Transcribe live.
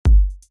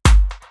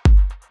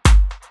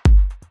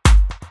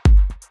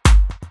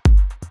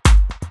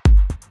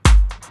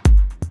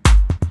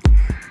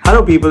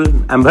Hello people,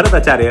 I'm Bharat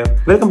Acharya.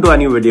 Welcome to our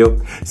new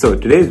video. So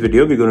today's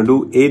video we're going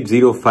to do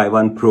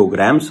 8051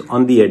 programs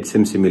on the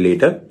EdSim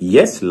simulator.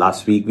 Yes,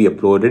 last week we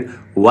uploaded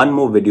one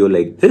more video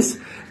like this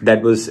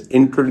that was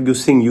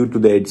introducing you to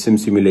the EdSim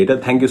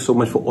simulator. Thank you so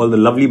much for all the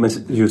lovely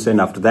messages you sent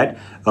after that.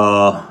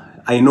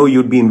 I know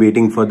you'd been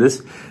waiting for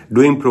this.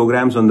 Doing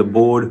programs on the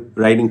board,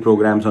 writing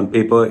programs on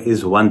paper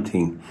is one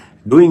thing.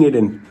 Doing it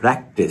in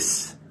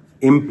practice,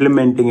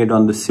 implementing it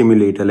on the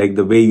simulator like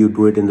the way you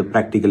do it in the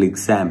practical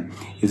exam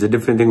is a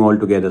different thing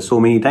altogether. So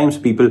many times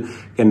people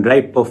can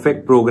write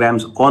perfect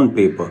programs on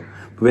paper.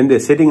 But when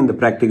they're sitting in the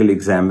practical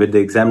exam with the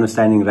examiner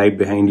standing right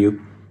behind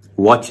you,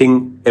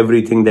 watching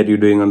everything that you're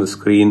doing on the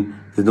screen,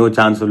 there's no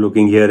chance of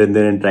looking here and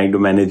there and trying to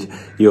manage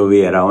your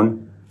way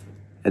around.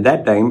 At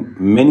that time,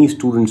 many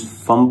students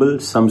fumble,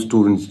 some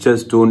students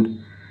just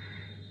don't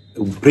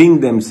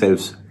bring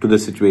themselves to the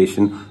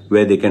situation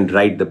where they can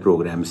write the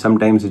program.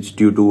 Sometimes it's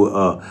due to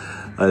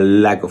a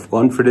lack of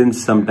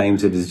confidence,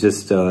 sometimes it is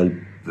just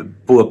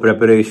poor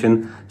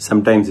preparation,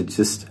 sometimes it's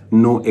just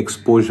no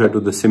exposure to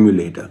the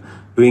simulator.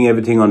 Doing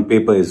everything on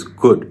paper is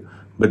good,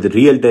 but the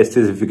real test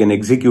is if you can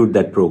execute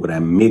that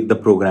program, make the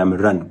program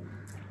run,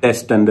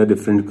 test under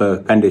different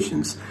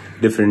conditions,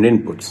 different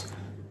inputs.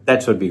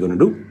 That's what we're going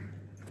to do.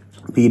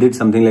 We did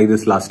something like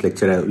this last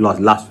lecture,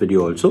 last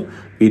video also.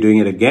 We're doing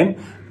it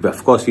again.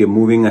 Of course, we are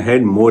moving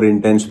ahead, more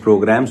intense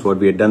programs. What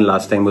we had done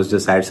last time was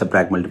just add,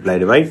 subtract, multiply,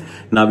 divide.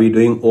 Now we're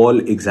doing all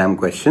exam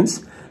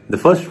questions. The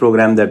first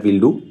program that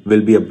we'll do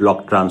will be a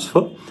block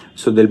transfer.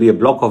 So there'll be a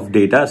block of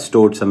data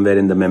stored somewhere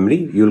in the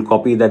memory. You'll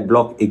copy that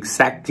block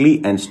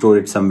exactly and store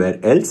it somewhere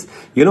else.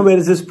 You know where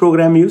is this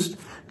program used?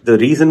 The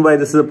reason why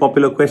this is a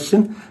popular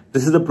question,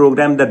 this is the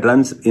program that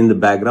runs in the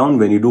background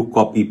when you do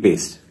copy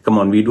paste. Come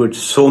on, we do it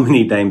so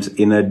many times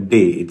in a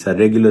day. It's a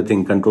regular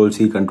thing, Control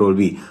C, Control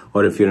V.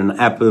 Or if you're an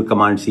Apple,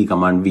 Command C,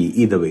 Command V,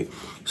 either way.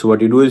 So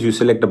what you do is you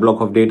select a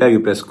block of data,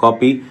 you press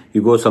copy,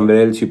 you go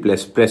somewhere else, you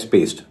press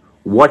paste.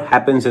 What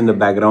happens in the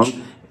background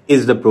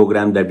is the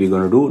program that we're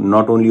going to do,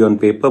 not only on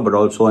paper, but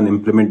also on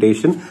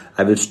implementation.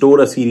 I will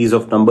store a series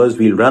of numbers.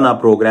 We'll run our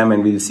program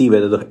and we'll see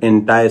whether the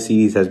entire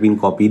series has been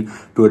copied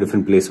to a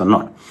different place or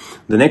not.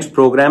 The next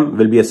program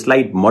will be a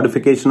slight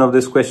modification of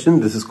this question.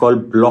 This is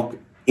called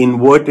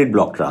inverted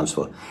block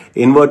transfer.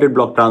 Inverted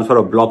block transfer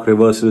or block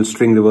reversal,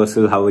 string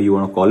reversal, however you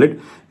want to call it.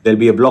 There'll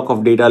be a block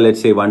of data,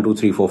 let's say 1, 2,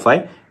 3, 4,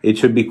 5. It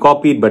should be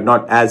copied, but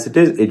not as it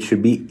is. It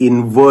should be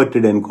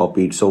inverted and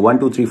copied. So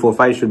 1, 2, 3, 4,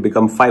 5 should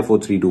become 5, 4,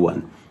 3, 2,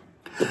 1.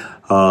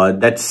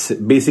 That's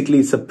basically,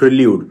 it's a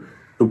prelude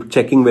to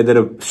checking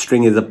whether a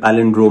string is a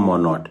palindrome or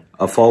not.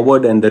 A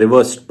forward and the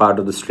reverse part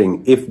of the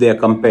string, if they are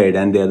compared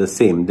and they are the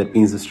same, that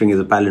means the string is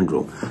a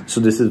palindrome.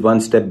 So this is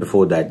one step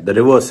before that, the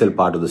reversal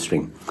part of the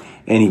string.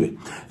 Anyway,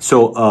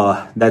 so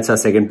that's our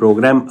second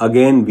program.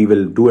 Again, we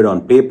will do it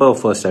on paper.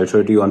 First, I'll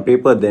show it to you on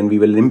paper. Then we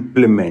will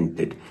implement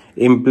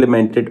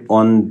it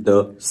on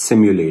the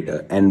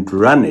simulator and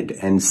run it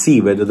and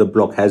see whether the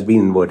block has been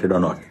inverted or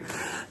not.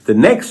 The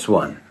next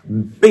one,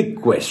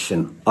 big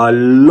question, a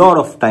lot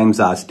of times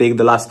asked. Take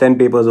the last 10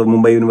 papers of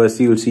Mumbai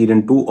University, you'll see it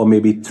in 2 or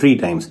maybe 3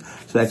 times.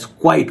 So that's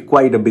quite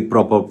a big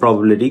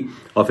probability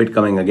of it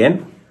coming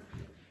again.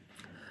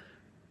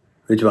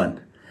 Which one?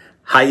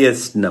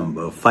 Highest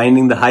number.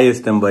 Finding the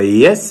highest number.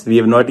 Yes, we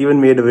have not even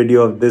made a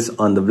video of this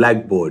on the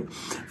blackboard.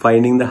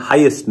 Finding the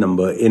highest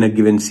number in a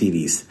given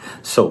series.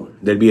 So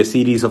there'll be a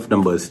series of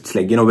numbers. It's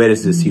like, where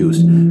is this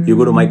used? You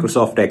go to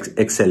Microsoft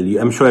Excel.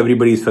 I'm sure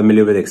everybody is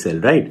familiar with Excel,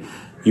 right?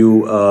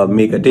 You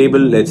make a table,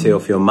 let's say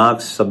of your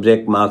marks,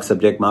 subject, marks,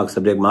 subject, marks,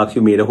 subject, marks.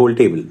 You made a whole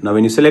table. Now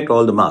when you select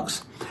all the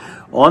marks,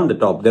 on the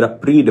top there are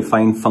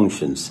predefined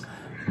functions.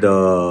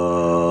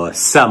 The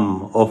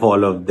sum of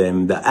all of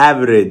them, the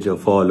average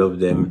of all of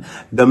them,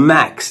 the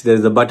max,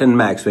 there's the button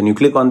max. When you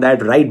click on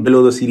that, right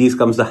below the series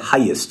comes the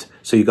highest.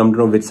 So you come to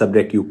know which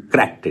subject you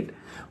cracked it.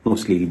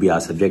 Mostly it'll be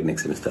our subject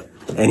next semester.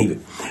 Anyway,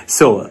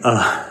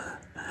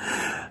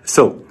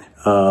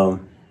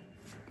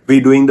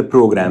 we're doing the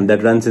program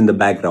that runs in the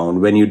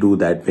background. When you do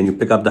that, when you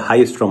pick up the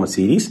highest from a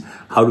series,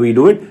 how do we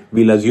do it?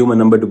 We'll assume a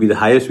number to be the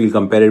highest. We'll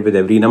compare it with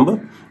every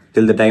number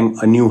till the time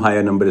a new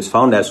higher number is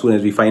found. As soon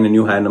as we find a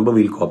new higher number,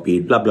 we'll copy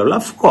it, blah, blah, blah.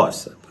 Of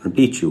course, I'm going to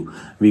teach you.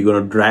 We're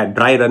going to dry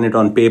run it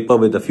on paper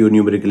with a few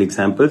numerical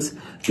examples.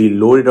 We'll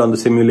load it on the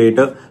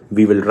simulator.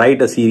 We will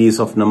write a series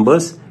of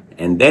numbers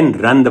and then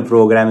run the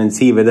program and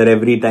see whether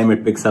every time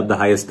it picks up the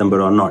highest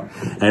number or not.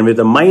 And with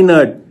a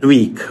minor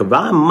tweak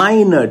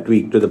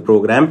to the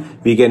program,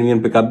 we can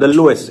even pick up the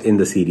lowest in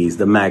the series,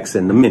 the max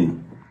and the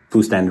min,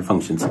 2 standard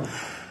functions.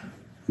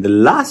 The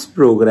last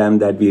program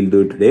that we'll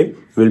do today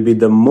will be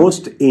the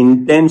most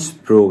intense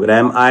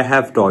program I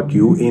have taught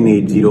you in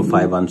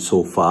 8051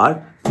 so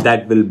far.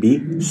 That will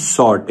be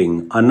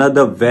sorting.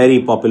 Another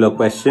very popular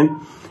question.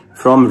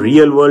 From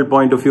real world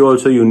point of view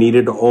also, you need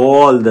it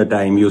all the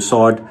time. You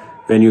sort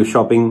when you're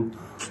shopping.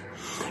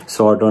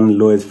 sort on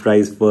lowest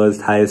price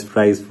first, highest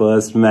price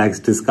first, max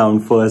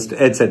discount first,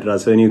 etc.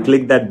 So when you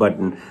click that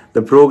button,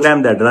 the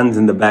program that runs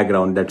in the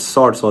background that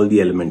sorts all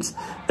the elements,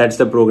 that's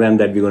the program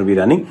that we're going to be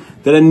running.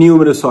 There are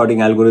numerous sorting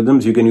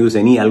algorithms. You can use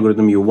any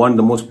algorithm you want.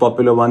 The most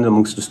popular one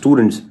amongst the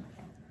students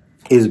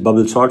is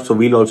bubble sort. So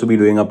we'll also be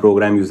doing a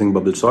program using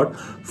bubble sort.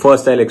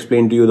 First, I'll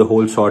explain to you the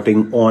whole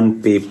sorting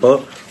on paper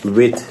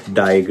with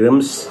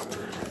diagrams.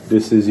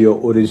 This is your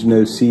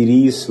original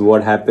series.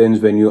 What happens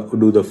when you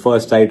do the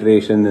first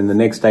iteration, then the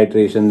next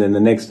iteration, then the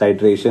next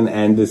iteration,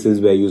 and this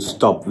is where you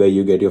stop, where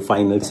you get your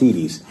final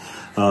series.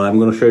 I'm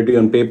going to show it to you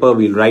on paper.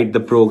 We'll write the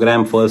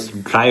program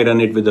first, try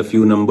run it with a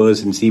few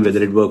numbers and see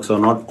whether it works or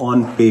not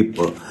on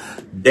paper.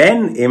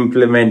 Then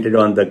implement it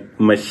on the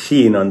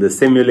machine, on the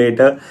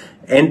simulator,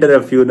 enter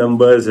a few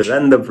numbers,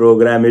 run the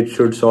program, it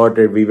should sort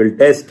it. We will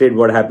test it,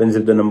 what happens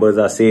if the numbers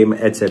are same,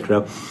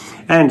 etc.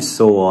 and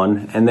so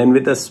on. And then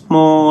with a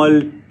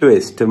small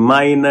twist, a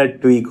minor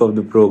tweak of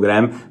the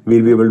program,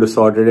 we'll be able to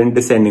sort it in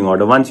descending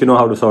order. Once you know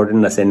how to sort it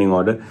in ascending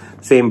order,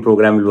 same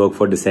program will work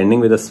for descending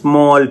with a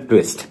small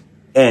twist.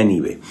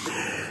 Anyway,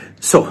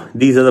 so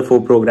these are the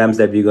 4 programs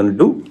that we're going to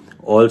do.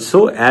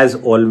 Also, as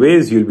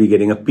always, you'll be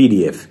getting a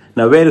PDF.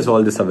 Now, where is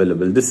all this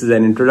available? This is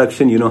an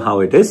introduction. You know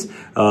how it is.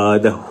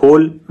 The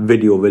whole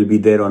video will be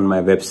there on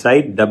my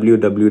website,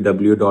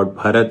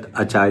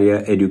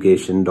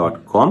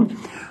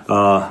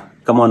 www.bharatacharyaeducation.com.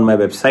 Come on my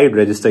website,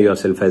 register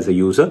yourself as a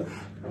user.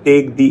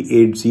 Take the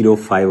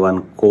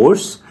 8051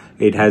 course.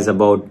 It has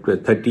about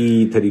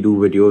 32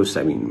 videos,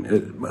 I mean,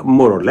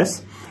 more or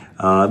less.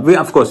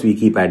 Of course, we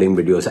keep adding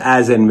videos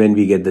as and when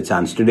we get the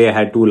chance. Today, I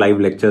had 2 live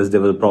lectures. There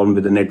was a problem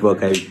with the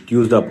network. I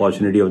used the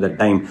opportunity of that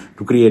time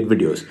to create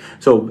videos.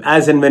 So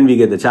as and when we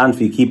get the chance,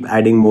 we keep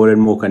adding more and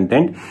more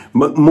content.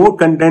 More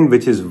content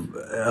which is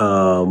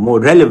more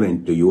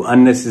relevant to you.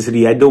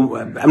 Unnecessary. I'm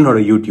not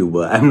a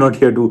YouTuber. I'm not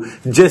here to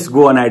just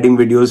go on adding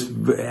videos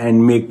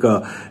and make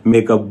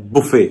a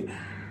buffet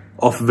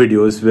of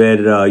videos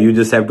where you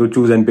just have to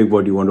choose and pick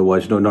what you want to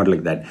watch. No, not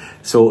like that.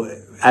 So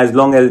as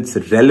long as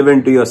it's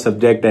relevant to your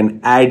subject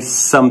and adds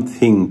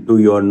something to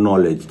your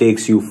knowledge,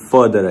 takes you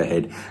further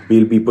ahead,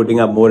 we'll be putting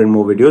up more and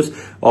more videos.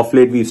 Of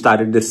late, we've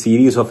started this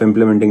series of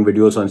implementing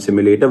videos on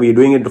simulator. We're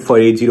doing it for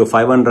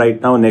 8051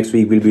 right now. Next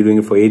week, we'll be doing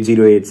it for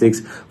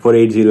 8086, for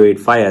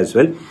 8085 as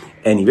well.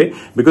 Anyway,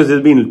 because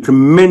there's been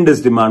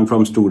tremendous demand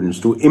from students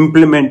to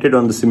implement it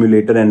on the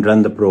simulator and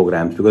run the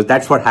programs, because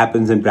that's what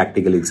happens in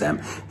practical exam.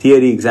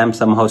 Theory exam,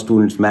 somehow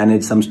students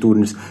manage, some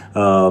students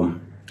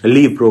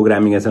leave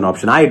programming as an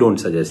option. I don't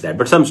suggest that,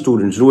 but some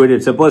students do it.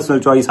 It's a personal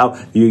choice how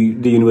the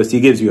university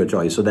gives you a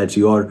choice, so that's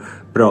your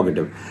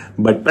prerogative.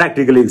 But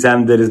practical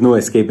exam, there is no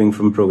escaping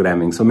from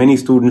programming. So many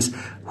students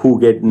who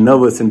get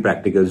nervous in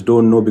practicals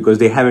don't know because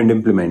they haven't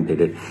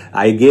implemented it.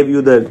 I gave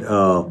you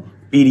the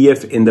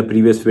PDF in the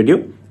previous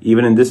video.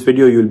 Even in this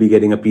video, you'll be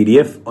getting a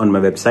PDF on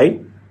my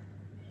website.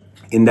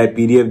 In that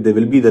PDF, there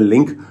will be the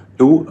link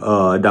to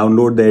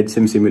download the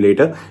EdSim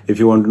simulator. If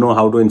you want to know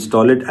how to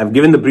install it, I've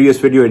given the previous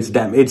video.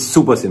 It's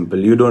super simple.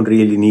 You don't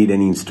really need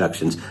any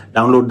instructions.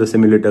 Download the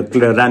simulator,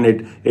 run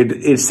it.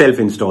 It's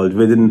self-installed.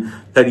 Within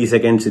 30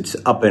 seconds, it's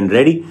up and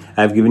ready.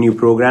 I've given you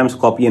programs.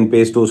 Copy and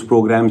paste those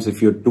programs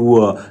if you're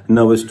too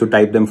nervous to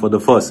type them for the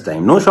first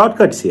time. No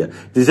shortcuts here.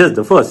 This is just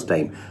the first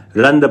time.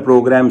 Run the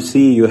program,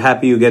 see, you're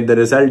happy, you get the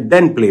result,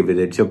 then play with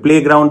it. It's your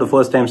playground. The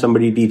first time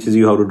somebody teaches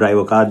you how to drive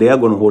a car, they are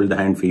going to hold the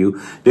hand for you.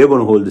 They're going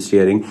to hold the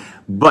steering.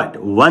 But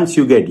once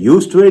you get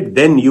used to it,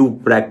 then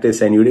you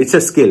practice and it's a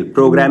skill.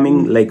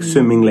 Programming, like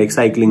swimming, like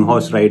cycling,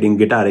 horse riding,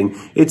 guitaring,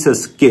 it's a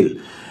skill.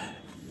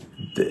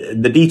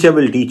 The teacher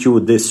will teach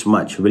you this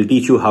much, will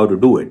teach you how to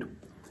do it.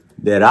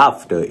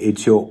 Thereafter,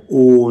 it's your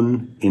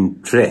own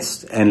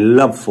interest and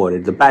love for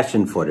it, the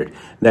passion for it,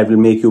 that will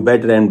make you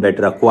better and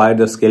better. Acquire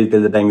the skill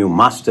till the time you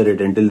master it,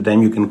 until the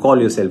time you can call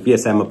yourself,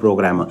 yes, I'm a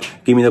programmer.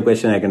 Give me the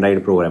question, I can write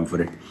a program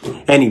for it.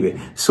 Anyway,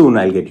 soon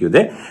I'll get you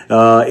there.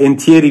 In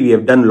theory, we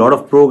have done a lot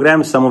of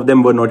programs. Some of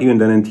them were not even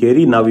done in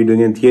theory. Now we're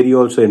doing in theory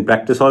also, in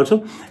practice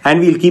also. And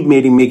we'll keep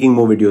making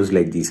more videos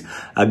like these.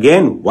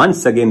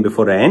 Once again,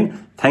 before I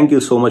end, thank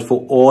you so much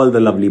for all the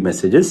lovely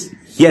messages.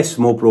 Yes,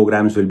 more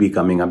programs will be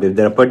coming up. If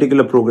there are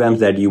particular programs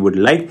that you would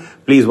like,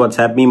 please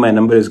WhatsApp me. My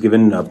number is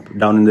given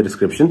down in the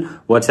description.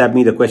 WhatsApp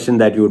me the question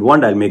that you would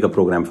want. I'll make a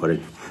program for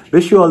it.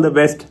 Wish you all the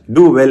best.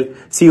 Do well.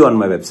 See you on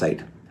my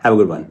website. Have a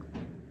good one.